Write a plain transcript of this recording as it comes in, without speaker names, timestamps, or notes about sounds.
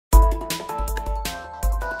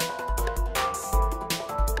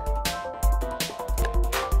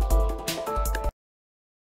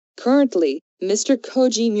Currently, Mr.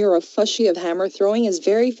 Koji Murofushi of hammer throwing is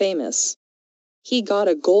very famous. He got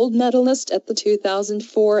a gold medalist at the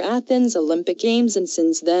 2004 Athens Olympic Games, and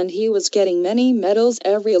since then he was getting many medals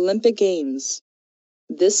every Olympic Games.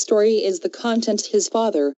 This story is the content his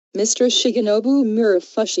father, Mr. Shigenobu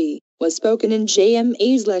Murofushi, was spoken in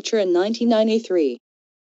JMA's lecture in 1993.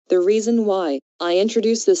 The reason why I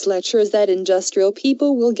introduce this lecture is that industrial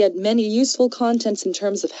people will get many useful contents in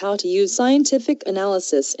terms of how to use scientific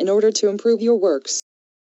analysis in order to improve your works.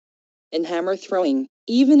 In hammer throwing,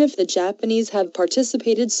 even if the Japanese have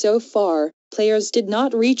participated so far, players did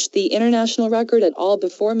not reach the international record at all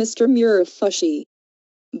before Mr. Murofushi.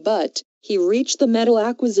 But he reached the medal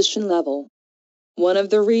acquisition level. One of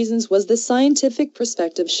the reasons was the scientific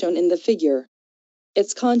perspective shown in the figure.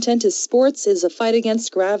 Its content is sports is a fight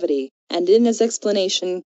against gravity, and in his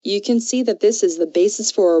explanation, you can see that this is the basis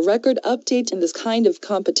for a record update in this kind of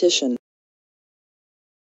competition.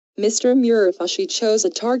 Mr. Murofushi chose a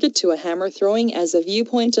target to a hammer throwing as a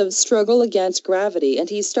viewpoint of struggle against gravity, and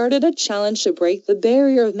he started a challenge to break the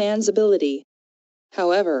barrier of man's ability.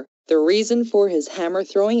 However, the reason for his hammer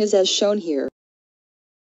throwing is as shown here.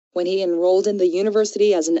 When he enrolled in the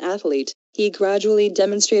university as an athlete, he gradually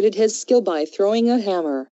demonstrated his skill by throwing a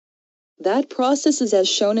hammer. That process is as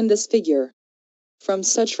shown in this figure. From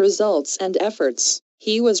such results and efforts,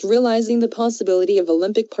 he was realizing the possibility of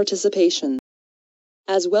Olympic participation.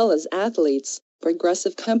 As well as athletes,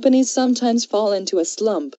 progressive companies sometimes fall into a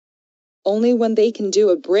slump. Only when they can do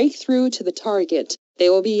a breakthrough to the target, they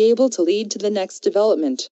will be able to lead to the next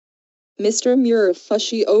development. Mr.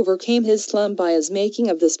 Murofushi overcame his slump by his making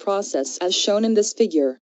of this process as shown in this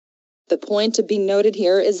figure. The point to be noted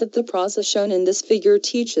here is that the process shown in this figure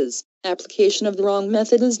teaches, application of the wrong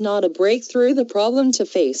method is not a breakthrough the problem to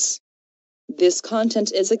face. This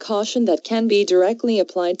content is a caution that can be directly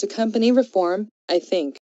applied to company reform, I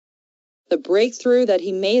think. The breakthrough that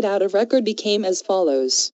he made out of record became as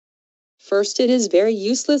follows. First, it is very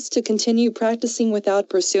useless to continue practicing without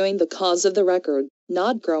pursuing the cause of the record,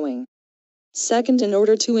 not growing. Second, in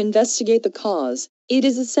order to investigate the cause, it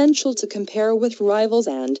is essential to compare with rivals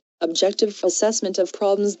and objective assessment of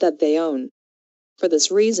problems that they own. For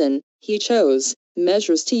this reason, he chose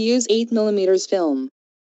measures to use 8mm film.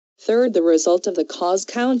 Third, the result of the cause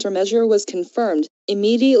countermeasure was confirmed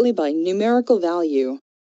immediately by numerical value.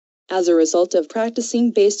 As a result of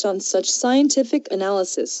practicing based on such scientific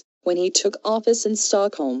analysis, when he took office in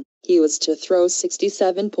Stockholm, he was to throw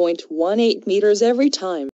 67.18 meters every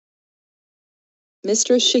time.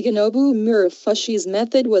 Mr. Shigenobu Murofushi's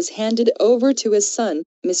method was handed over to his son,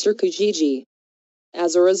 Mr. Koji.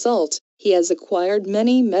 As a result, he has acquired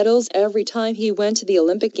many medals every time he went to the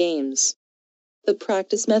Olympic Games. The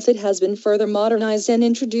practice method has been further modernized and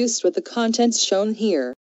introduced with the contents shown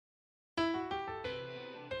here.